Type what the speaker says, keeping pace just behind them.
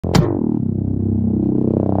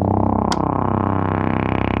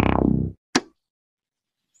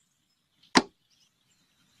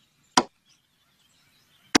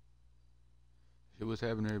what's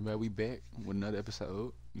happening, everybody? We back with another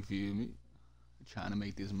episode. You feel me? Trying to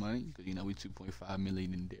make this money because you know we 2.5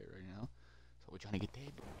 million in debt right now, so we're trying to get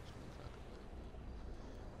that.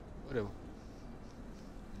 Whatever.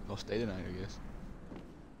 We're gonna stay tonight, I guess.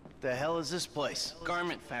 The hell is this place?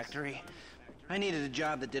 Garment factory. I needed a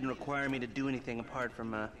job that didn't require me to do anything apart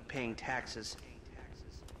from paying taxes.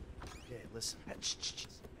 Okay, listen.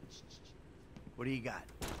 What do you got?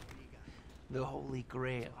 The Holy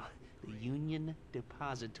Grail, the Union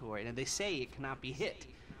Depository. And they say it cannot be hit.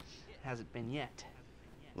 Hasn't been yet.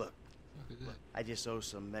 Look, I just owe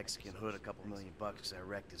some Mexican hood a couple $1 million because I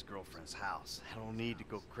wrecked his girlfriend's house. I don't need to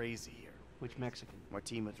go crazy here. Which Mexican?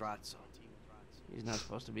 Martin Madrazo. He's not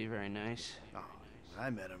supposed to be very nice. Oh, when I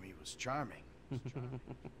met him, he was charming. So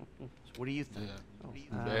what do you think?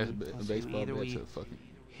 Baseball either bats we are fucking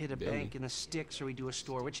hit a belly. bank in the sticks or we do a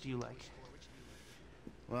store. Which do you like?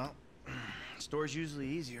 Well, store's usually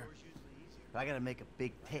easier. But I gotta make a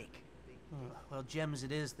big take. Well, gems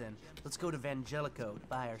it is then. Let's go to Vangelico to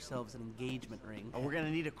buy ourselves an engagement ring. Oh, we're gonna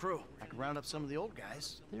need a crew. I can round up some of the old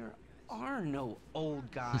guys. There are no old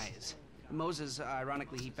guys. Moses,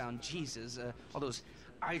 ironically, he found Jesus. All those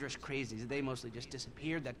Irish crazies, they mostly just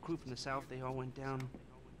disappeared. That crew from the south, they all went down.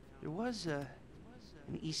 There was an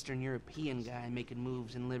Eastern European guy making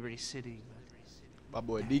moves in Liberty City, My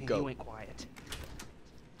boy but he Deco. went quiet.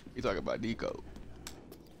 You talking about Deco?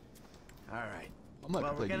 All right. I'm about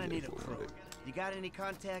Well, to play we're gonna DJ need a for crew. bit. You got any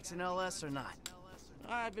contacts in LS or not?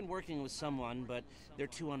 I've been working with someone, but they're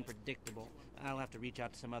too unpredictable. I'll have to reach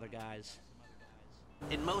out to some other guys.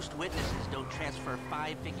 And most witnesses don't transfer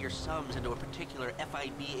five-figure sums into a particular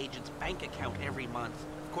FIB agent's bank account every month.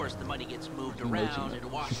 Of course, the money gets moved around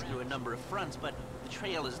and washed through a number of fronts, but the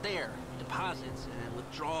trail is there. Deposits and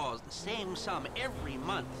withdrawals, the same sum every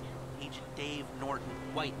month. Agent Dave Norton,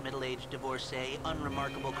 white middle-aged divorcee,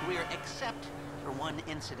 unremarkable career, except for one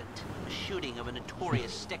incident. A shooting of a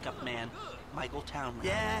notorious stick-up man, Michael Townley.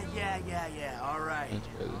 Yeah. All right. That's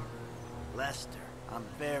better. Lester, I'm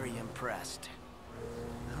very impressed.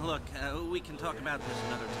 Look, we can talk about this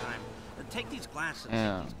another time. Take these glasses.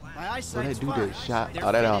 Damn. My When they eyesight's do fine. that shot, They're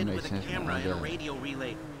oh, that all fitted makes with sense. a camera and a man. radio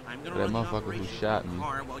relay. I'm gonna That run the motherfucker who operation shot from the me.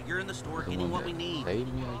 car while you're in the store The getting one what we that need.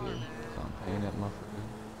 saved me, I guess. So I'm paying that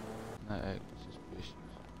motherfucker. Not acting suspicious.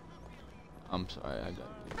 I'm sorry, I got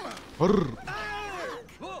it.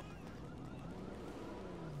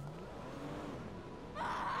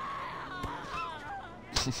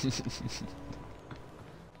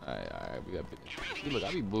 Alright, we got bit. See, look,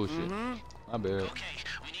 I be bullshit. My bad. Okay,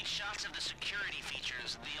 we need shots of the security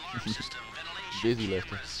features, the alarm system, ventilation, Busy Lester.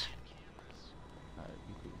 cameras. Alright,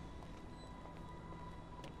 you cool.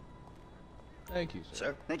 Thank you, sir.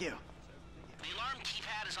 Sir, thank you. The alarm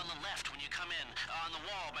keypad is on the left when you come in, on the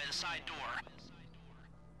wall by the side door.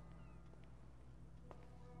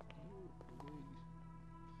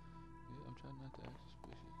 Yeah, I'm trying not to act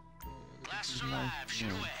suspicious. Glasses are live,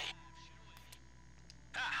 shoot away.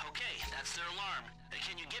 Ah, okay, that's their alarm.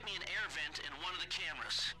 Can you get me an air vent in one of the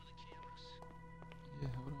cameras? Yeah,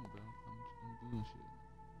 hold on, bro. I'm doing shit.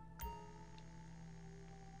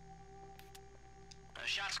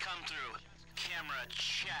 Shots come through. Camera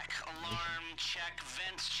check. Alarm check.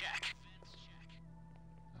 Vents check.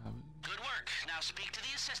 Good work. Now speak to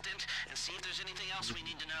the assistant and see if there's anything else we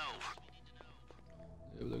need to know.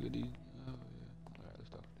 Yeah, look at these. Oh, yeah. Alright, let's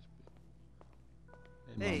talk to this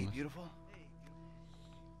bitch. Hey, mama. beautiful.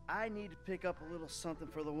 I need to pick up a little something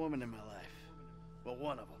for the woman in my life. Well,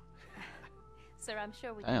 one of them. Sir, I'm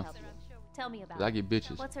sure we Damn. can help you. Tell me about 'Cause I it. get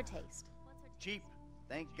bitches. What's her taste? Cheap,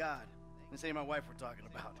 thank God. This ain't my wife we're talking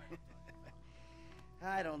about.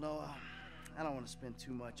 I don't know. I don't want to spend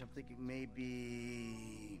too much. I'm thinking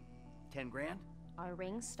maybe 10 grand. Our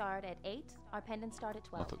rings start at 8. Our pendants start at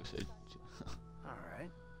 12. Motherfucker said. All right.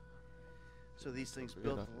 So these things Straight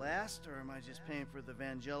built up. to last, or am I just paying for the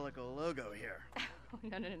Vangelico logo here?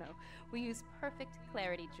 No. We use perfect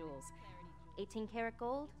clarity jewels. 18 karat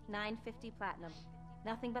gold, 950 platinum.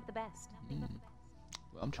 Nothing but the best. Well,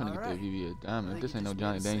 I'm trying to get Alright. that VVS I diamond. If think this you ain't no just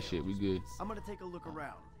Johnny made a Dang sale. shit, we good. I'm gonna take a look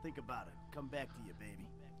around. Think about it. Come back to you, baby.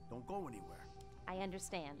 Don't go anywhere. I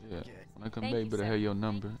understand. Yeah. Okay. When I come Thank back, you, better sir. have your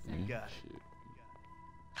number. You and got it. shit.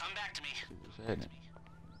 Come back to me. See what's happening.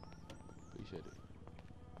 Appreciate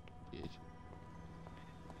it. Bitch.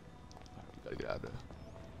 Alright, we gotta get out of there.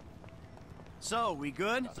 So, we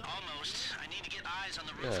good? Almost. I need to get eyes on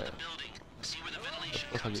the roof of Yeah. the building. See where the ventilation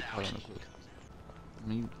What if I comes get out. caught on the foot? I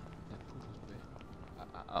mean, that foot was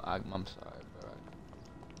bad. I'm sorry, bro.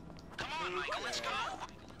 Come on, Michael, let's go.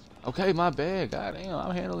 Okay, my bad. Goddamn,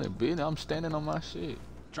 I'm handling business. I'm standing on my shit.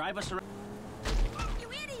 Drive us around. You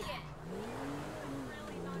idiot!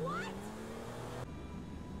 What?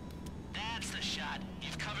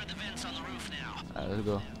 vents on the roof now. Alright, let's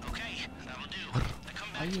go. Okay, that'll do. Now come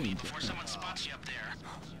How back you to me ain't before doing someone spots you up there.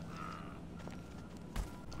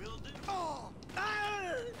 Will do. Oh!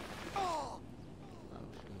 Ah! Oh! Oh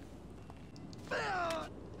shit.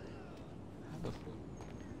 How the fuck?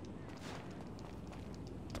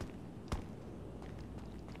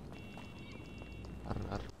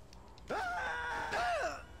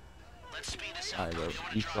 Let's speed this up. Alright, bro. You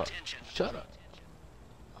wanna You draw fuck. attention. Shut up.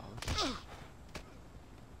 Oh shit.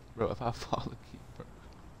 Bro, if I fall asleep, bro.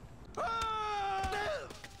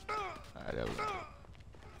 Alright, there we go.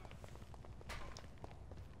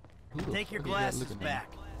 Who the Take your fuck is that glasses looking at? back.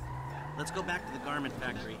 Let's go back to the garment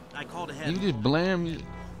factory. I called ahead. You just blame me.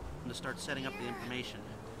 To start setting up the information.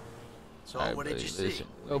 So, Alright, what did buddy, you see? listen.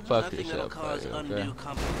 Go fuck Nothing that'll yourself, cause buddy, undue okay?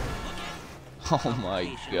 comfort. Oh my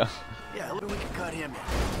god. Yeah, look, we can cut him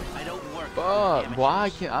in. I don't work. for Fuck, amateurs. why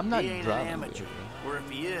can't I'm not He ain't an driving amateur. with it, Or if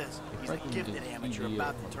he is, he's a Franklin gifted just amateur PGA,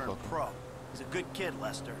 about to turn motherfucker. pro. He's a good kid,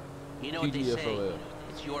 Lester. You know what they say? PGFOL.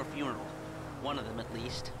 It's your funeral. One of them, at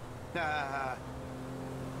least. Ah,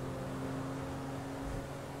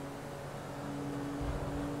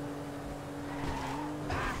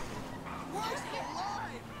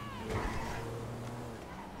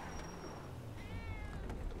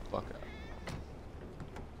 Fuck out.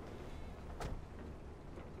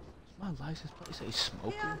 Is my license plate say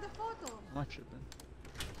smoker? Am I tripping?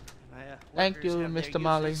 Thank Workers you, have their Mr.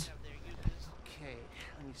 Molly. uses. Okay,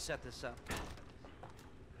 let me set this up.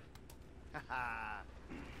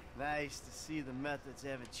 nice to see the methods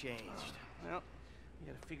haven't changed. Well,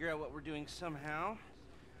 we gotta figure out what we're doing somehow.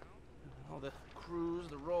 All the crews,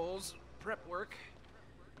 the rolls, prep work.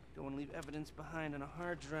 Don't want to leave evidence behind on a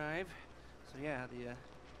hard drive. So yeah, the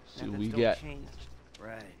So methods we don't got change.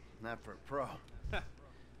 Right, not for a pro.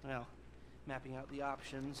 Well, mapping out the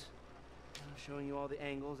options, showing you all the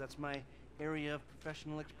angles. That's my area of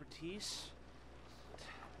professional expertise.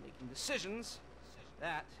 Making decisions,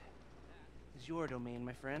 that is your domain,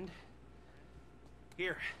 my friend.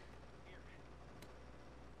 Here.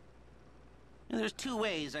 Now, there's two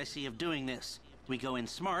ways I see of doing this. We go in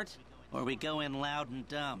smart, or we go in loud and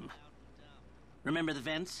dumb. Remember the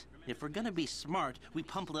vents? If we're gonna be smart, we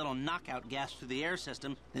pump a little knockout gas through the air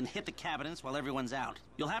system, then hit the cabinets while everyone's out.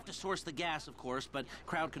 You'll have to source the gas, of course, but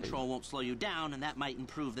crowd control won't slow you down, and that might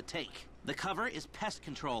improve the take. The cover is pest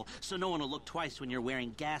control, so no one will look twice when you're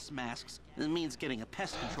wearing gas masks. It means getting a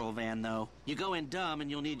pest control van, though. You go in dumb,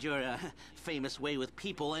 and you'll need your famous way with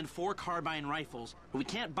people and 4 carbine rifles. We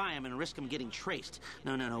can't buy them and risk them getting traced.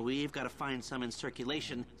 No, we've got to find some in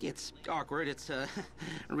circulation. It's awkward, it's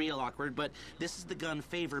real awkward, but this is the gun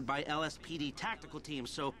favored by LSPD tactical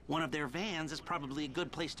teams, so one of their vans is probably a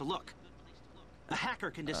good place to look. A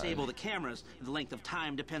hacker can disable the cameras. The length of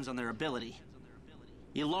time depends on their ability.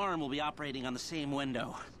 The alarm will be operating on the same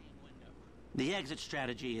window. The exit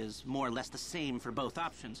strategy is more or less the same for both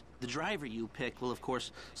options. The driver you pick will, of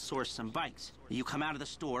course, source some bikes. You come out of the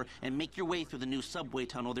store and make your way through the new subway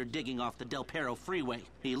tunnel they're digging off the Del Perro freeway.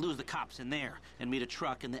 You lose the cops in there and meet a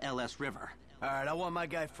truck in the LS River. All right, I want my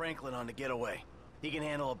guy Franklin on the getaway. He can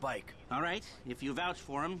handle a bike. All right, if you vouch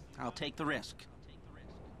for him, I'll take the risk.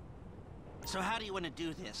 So how do you want to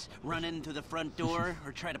do this? Run in through the front door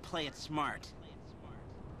or try to play it smart?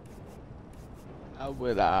 How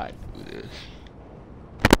would I do this?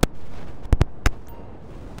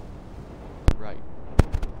 Right.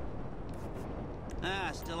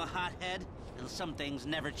 Still a hothead? Well, some things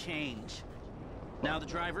never change. Now the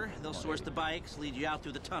driver, they'll source the bikes, lead you out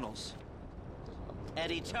through the tunnels.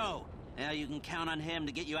 Eddie Toh. Now you can count on him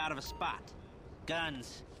to get you out of a spot.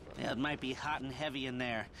 Guns. Yeah, it might be hot and heavy in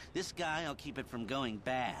there. This guy, I'll keep it from going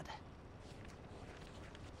bad.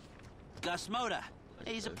 Gus Moda.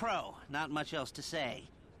 He's a pro. Not much else to say.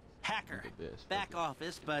 Hacker. Back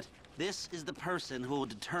office, but this is the person who will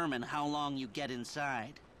determine how long you get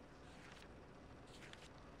inside.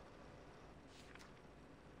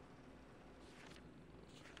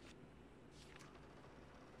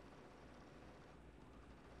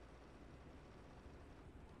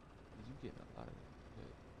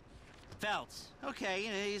 Feltz.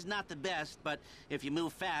 Okay, he's not the best, but if you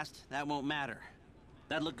move fast, that won't matter.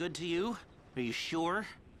 That look good to you? Are you sure?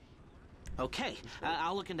 Okay,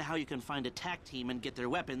 I'll look into how you can find a TAC team and get their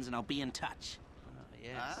weapons, and I'll be in touch. Oh,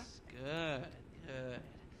 yes. Huh? Good.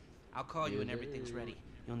 I'll call you when everything's ready.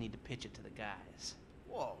 You'll need to pitch it to the guys.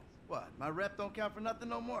 Whoa, what? My rep don't count for nothing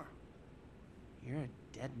no more? You're a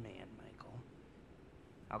dead man, Michael.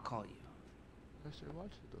 I'll call you. I said,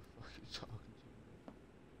 watch what the fuck you talking to.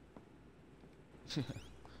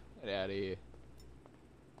 Get out of here.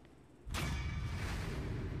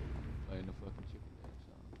 Playing the fucking chicken dance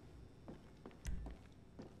song.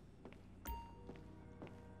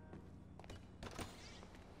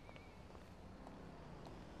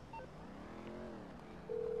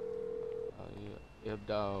 Dev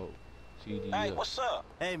Dog, CGF. Hey, what's up?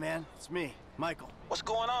 Hey, man, it's me, Michael. What's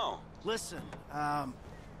going on? Listen,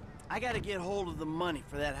 I gotta get hold of the money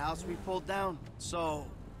for that house we pulled down, so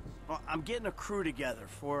I'm getting a crew together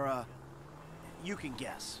for, you can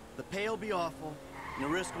guess. The pay will be awful, and the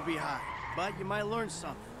risk will be high, but you might learn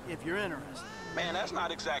something if you're interested. Man, that's not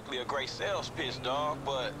exactly a great sales pitch, dog,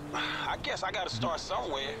 but I guess I gotta start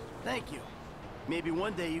somewhere. Thank you. Maybe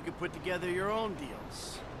one day you could put together your own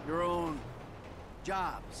deals, your own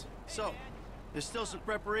jobs. So, there's still some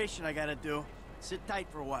preparation I gotta do. Sit tight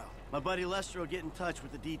for a while. My buddy Lester will get in touch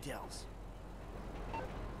with the details.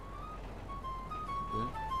 Good.